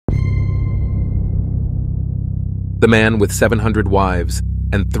the man with 700 wives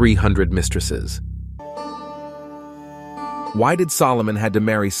and 300 mistresses. Why did Solomon had to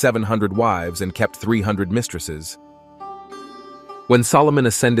marry 700 wives and kept 300 mistresses? When Solomon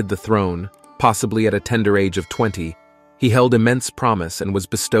ascended the throne, possibly at a tender age of 20, he held immense promise and was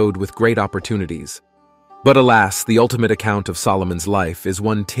bestowed with great opportunities. But alas, the ultimate account of Solomon's life is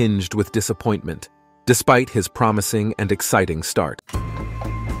one tinged with disappointment, despite his promising and exciting start.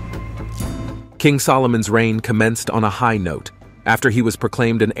 King Solomon's reign commenced on a high note after he was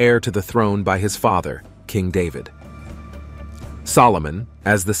proclaimed an heir to the throne by his father, King David. Solomon,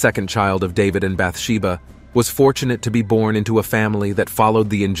 as the second child of David and Bathsheba, was fortunate to be born into a family that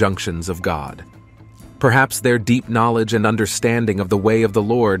followed the injunctions of God. Perhaps their deep knowledge and understanding of the way of the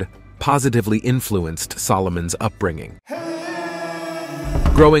Lord positively influenced Solomon's upbringing.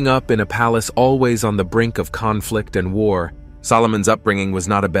 Growing up in a palace always on the brink of conflict and war, Solomon's upbringing was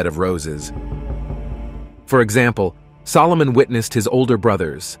not a bed of roses. For example, Solomon witnessed his older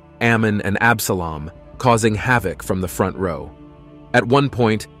brothers, Ammon and Absalom, causing havoc from the front row. At one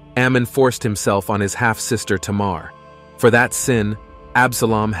point, Ammon forced himself on his half-sister Tamar. For that sin,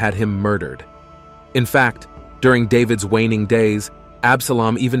 Absalom had him murdered. In fact, during David's waning days,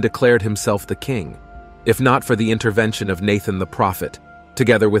 Absalom even declared himself the king. If not for the intervention of Nathan the prophet,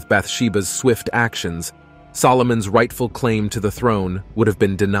 together with Bathsheba's swift actions, Solomon's rightful claim to the throne would have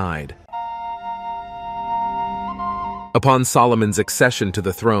been denied. Upon Solomon's accession to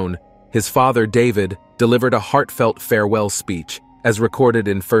the throne, his father David delivered a heartfelt farewell speech, as recorded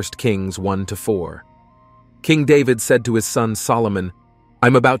in 1 Kings 1-4. King David said to his son Solomon,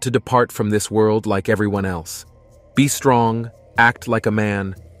 "I'm about to depart from this world like everyone else. Be strong, act like a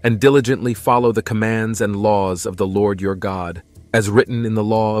man, and diligently follow the commands and laws of the Lord your God, as written in the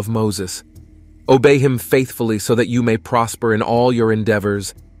law of Moses. Obey him faithfully so that you may prosper in all your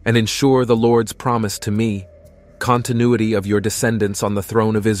endeavors and ensure the Lord's promise to me, continuity of your descendants on the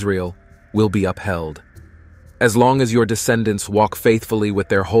throne of Israel, will be upheld. As long as your descendants walk faithfully with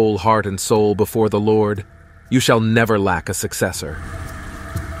their whole heart and soul before the Lord, you shall never lack a successor."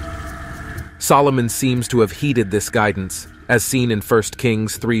 Solomon seems to have heeded this guidance, as seen in 1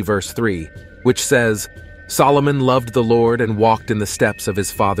 Kings 3 verse 3, which says, "Solomon loved the Lord and walked in the steps of his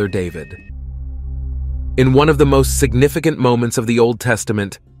father David." In one of the most significant moments of the Old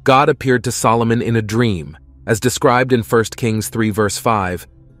Testament, God appeared to Solomon in a dream, as described in 1 Kings 3 verse 5,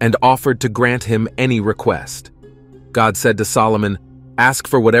 and offered to grant him any request. God said to Solomon, "Ask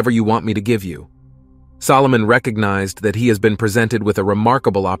for whatever you want me to give you." Solomon recognized that he has been presented with a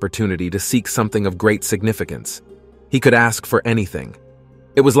remarkable opportunity to seek something of great significance. He could ask for anything.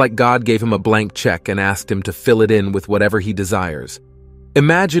 It was like God gave him a blank check and asked him to fill it in with whatever he desires.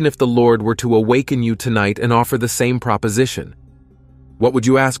 Imagine if the Lord were to awaken you tonight and offer the same proposition. What would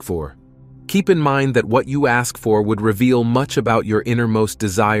you ask for? Keep in mind that what you ask for would reveal much about your innermost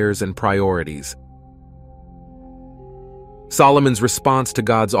desires and priorities. Solomon's response to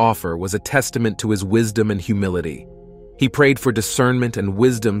God's offer was a testament to his wisdom and humility. He prayed for discernment and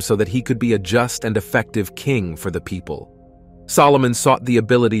wisdom so that he could be a just and effective king for the people. Solomon sought the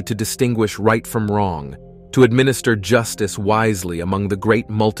ability to distinguish right from wrong, to administer justice wisely among the great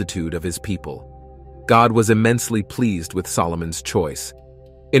multitude of his people. God was immensely pleased with Solomon's choice.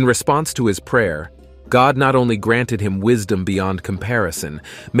 In response to his prayer, God not only granted him wisdom beyond comparison,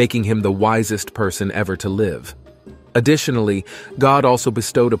 making him the wisest person ever to live. Additionally, God also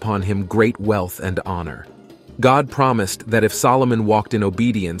bestowed upon him great wealth and honor. God promised that if Solomon walked in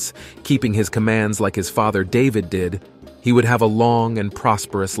obedience, keeping his commands like his father David did, he would have a long and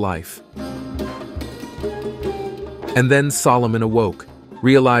prosperous life. And then Solomon awoke,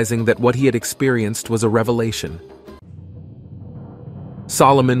 realizing that what he had experienced was a revelation.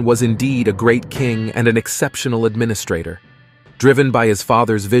 Solomon was indeed a great king and an exceptional administrator. Driven by his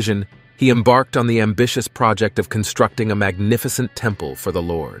father's vision, he embarked on the ambitious project of constructing a magnificent temple for the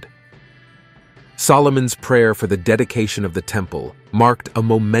Lord. Solomon's prayer for the dedication of the temple marked a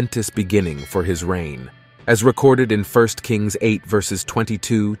momentous beginning for his reign, as recorded in 1 Kings 8 verses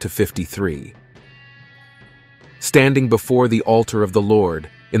 22-53. Standing before the altar of the Lord,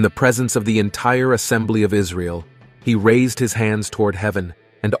 in the presence of the entire assembly of Israel, he raised his hands toward heaven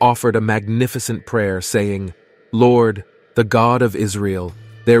and offered a magnificent prayer, saying, "Lord, the God of Israel,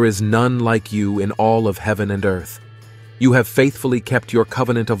 there is none like you in all of heaven and earth. You have faithfully kept your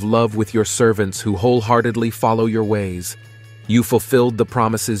covenant of love with your servants who wholeheartedly follow your ways. You fulfilled the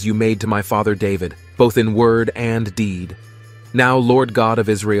promises you made to my father David, both in word and deed. Now, Lord God of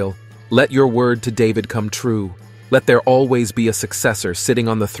Israel, let your word to David come true. Let there always be a successor sitting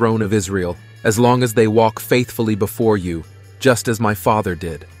on the throne of Israel, as long as they walk faithfully before you, just as my father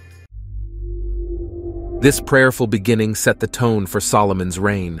did." This prayerful beginning set the tone for Solomon's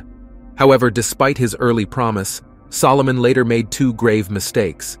reign. However, despite his early promise, Solomon later made two grave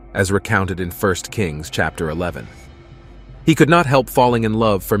mistakes, as recounted in 1 Kings chapter 11. He could not help falling in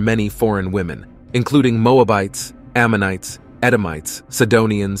love for many foreign women, including Moabites, Ammonites, Edomites,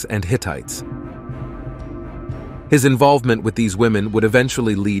 Sidonians, and Hittites. His involvement with these women would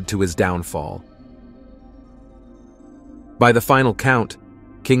eventually lead to his downfall. By the final count,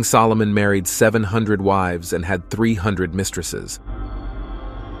 King Solomon married 700 wives and had 300 mistresses.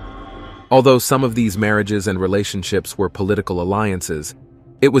 Although some of these marriages and relationships were political alliances,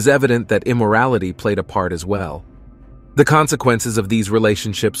 it was evident that immorality played a part as well. The consequences of these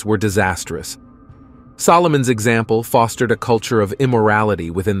relationships were disastrous. Solomon's example fostered a culture of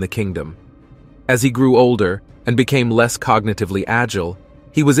immorality within the kingdom. As he grew older and became less cognitively agile,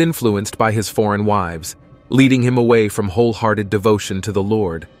 he was influenced by his foreign wives, leading him away from wholehearted devotion to the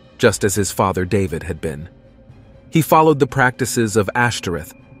Lord, just as his father David had been. He followed the practices of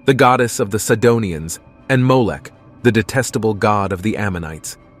Ashtoreth, the goddess of the Sidonians, and Molech, the detestable god of the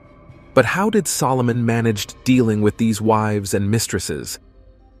Ammonites. But how did Solomon manage dealing with these wives and mistresses?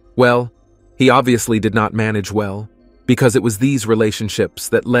 Well, he obviously did not manage well, because it was these relationships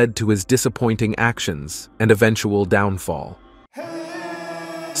that led to his disappointing actions and eventual downfall.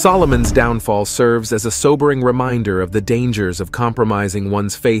 Solomon's downfall serves as a sobering reminder of the dangers of compromising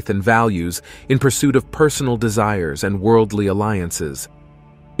one's faith and values in pursuit of personal desires and worldly alliances.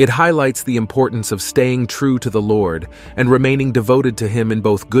 It highlights the importance of staying true to the Lord and remaining devoted to Him in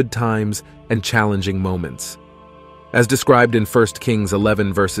both good times and challenging moments. As described in 1 Kings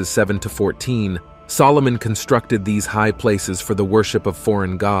 11 verses 7 to 14, Solomon constructed these high places for the worship of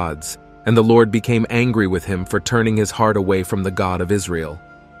foreign gods, and the Lord became angry with him for turning his heart away from the God of Israel.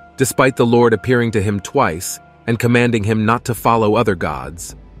 Despite the Lord appearing to him twice and commanding him not to follow other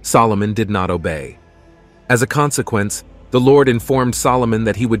gods, Solomon did not obey. As a consequence, the Lord informed Solomon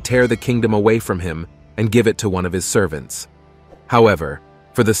that he would tear the kingdom away from him and give it to one of his servants. However,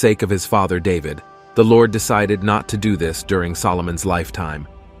 for the sake of his father David, the Lord decided not to do this during Solomon's lifetime,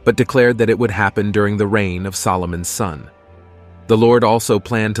 but declared that it would happen during the reign of Solomon's son. The Lord also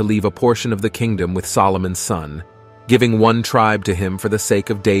planned to leave a portion of the kingdom with Solomon's son, giving one tribe to him for the sake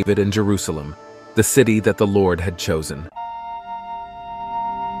of David and Jerusalem, the city that the Lord had chosen.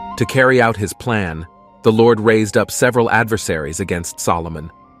 To carry out his plan, the Lord raised up several adversaries against Solomon,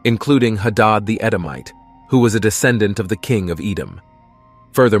 including Hadad the Edomite, who was a descendant of the king of Edom.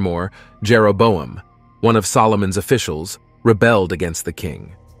 Furthermore, Jeroboam, one of Solomon's officials, rebelled against the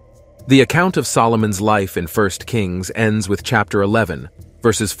king. The account of Solomon's life in 1 Kings ends with chapter 11,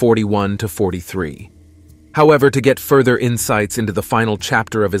 verses 41 to 43. However, to get further insights into the final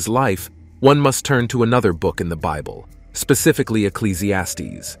chapter of his life, one must turn to another book in the Bible, specifically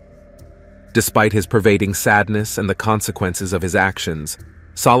Ecclesiastes. Despite his pervading sadness and the consequences of his actions,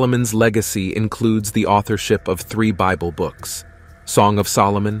 Solomon's legacy includes the authorship of 3 Bible books: Song of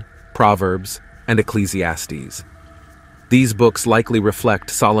Solomon, Proverbs, and Ecclesiastes. These books likely reflect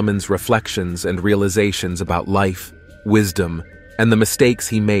Solomon's reflections and realizations about life, wisdom, and the mistakes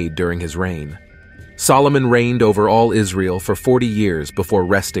he made during his reign. Solomon reigned over all Israel for 40 years before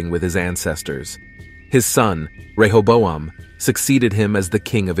resting with his ancestors. His son, Rehoboam, succeeded him as the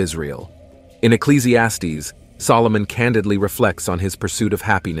king of Israel. In Ecclesiastes, Solomon candidly reflects on his pursuit of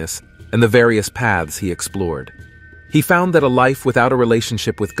happiness and the various paths he explored. He found that a life without a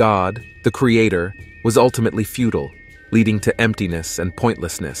relationship with God, the Creator, was ultimately futile, leading to emptiness and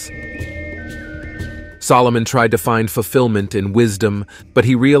pointlessness. Solomon tried to find fulfillment in wisdom, but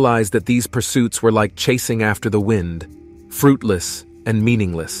he realized that these pursuits were like chasing after the wind, fruitless and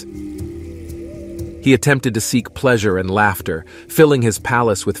meaningless. He attempted to seek pleasure and laughter, filling his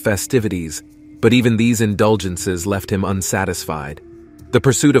palace with festivities, but even these indulgences left him unsatisfied. The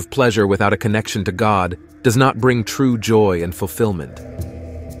pursuit of pleasure without a connection to God does not bring true joy and fulfillment.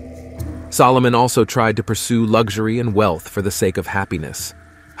 Solomon also tried to pursue luxury and wealth for the sake of happiness.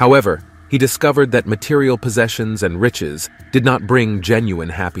 However, he discovered that material possessions and riches did not bring genuine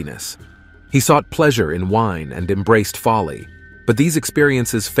happiness. He sought pleasure in wine and embraced folly, but these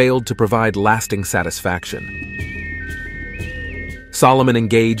experiences failed to provide lasting satisfaction. Solomon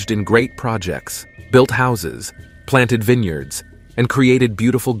engaged in great projects, built houses, planted vineyards, and created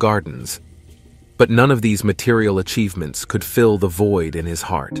beautiful gardens. But none of these material achievements could fill the void in his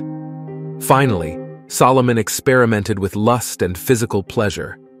heart. Finally, Solomon experimented with lust and physical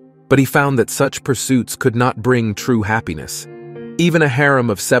pleasure, but he found that such pursuits could not bring true happiness. Even a harem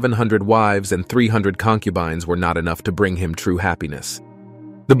of 700 wives and 300 concubines were not enough to bring him true happiness.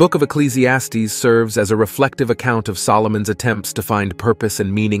 The book of Ecclesiastes serves as a reflective account of Solomon's attempts to find purpose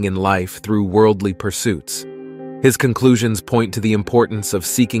and meaning in life through worldly pursuits. His conclusions point to the importance of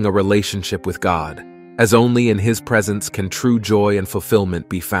seeking a relationship with God, as only in His presence can true joy and fulfillment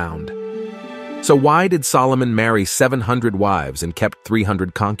be found. So why did Solomon marry 700 wives and kept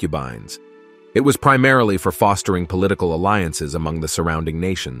 300 concubines? It was primarily for fostering political alliances among the surrounding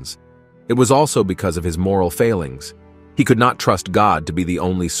nations. It was also because of his moral failings. He could not trust God to be the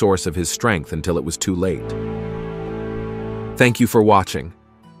only source of his strength until it was too late. Thank you for watching.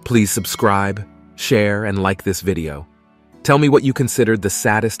 Please subscribe, share, and like this video. Tell me what you considered the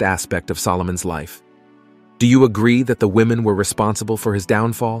saddest aspect of Solomon's life. Do you agree that the women were responsible for his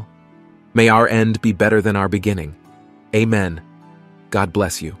downfall? May our end be better than our beginning. Amen. God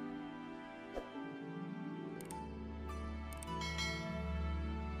bless you.